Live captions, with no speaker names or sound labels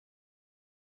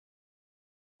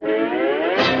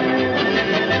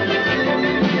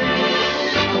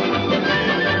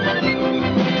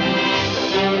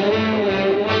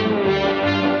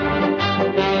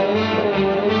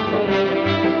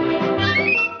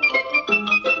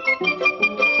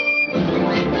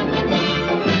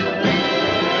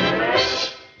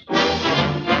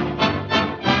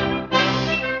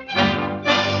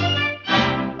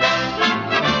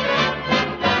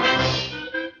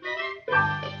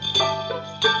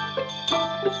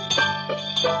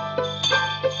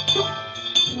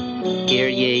Hear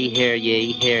ye, hear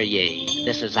ye, hear ye.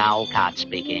 This is Owlcott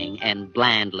speaking, and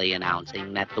blandly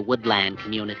announcing that the Woodland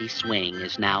Community Swing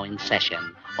is now in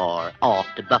session, or off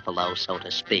to Buffalo, so to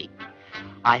speak.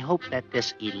 I hope that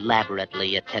this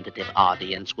elaborately attentive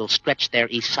audience will stretch their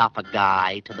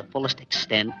esophagi to the fullest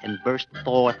extent and burst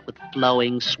forth with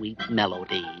flowing, sweet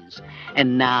melodies.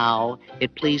 And now,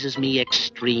 it pleases me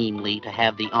extremely to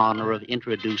have the honor of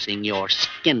introducing your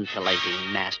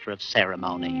scintillating master of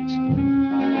ceremonies.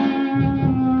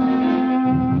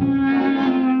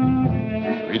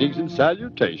 Greetings and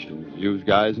salutations, you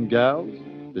guys and gals.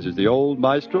 This is the old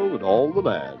maestro and all the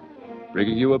land,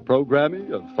 bringing you a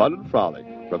programming of fun and frolic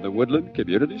from the Woodland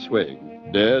Community Swing.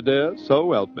 Dare,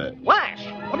 so help me. Flash,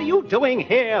 what are you doing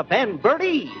here, Ben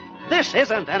Birdie? This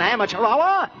isn't an amateur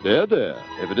hour. Dare,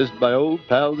 if it isn't my old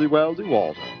palsy-walsy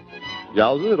Walter.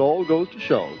 Yowza, it all goes to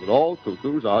show that all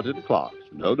cuckoos aren't in clocks.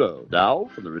 No. Now,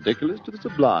 from the ridiculous to the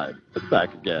sublime, and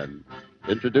back again.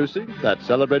 Introducing that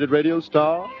celebrated radio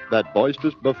star, that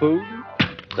boisterous buffoon,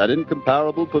 that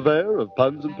incomparable purveyor of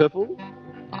puns and piffle.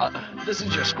 This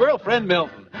is your squirrel friend,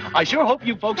 Milton. I sure hope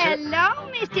you folks...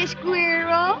 Hello, Mr.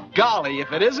 Squirrel. Golly,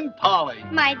 if it isn't Polly.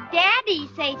 My daddy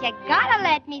says you gotta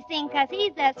let me sing 'cause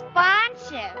he's the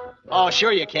sponsor. Oh,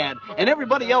 sure you can. And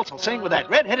everybody else will sing with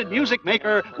that red-headed music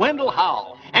maker, Wendell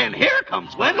Howell. And here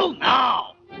comes Wendell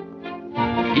now.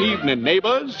 Evening,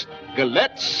 neighbors.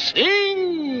 Let's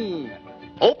sing.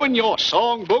 Open your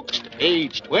songbooks to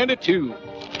page 22.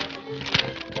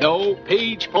 No,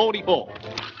 page 44.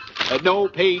 No,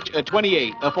 page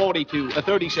 28, 42,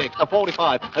 36,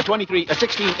 45, 23,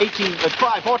 16, 18,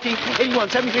 5, 14, 81,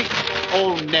 73.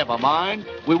 Oh, never mind.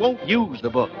 We won't use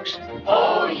the books.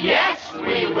 Oh, yes,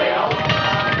 we will.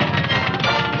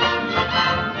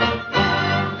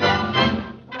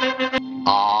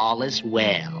 All is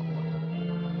well.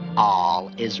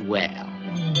 All is well.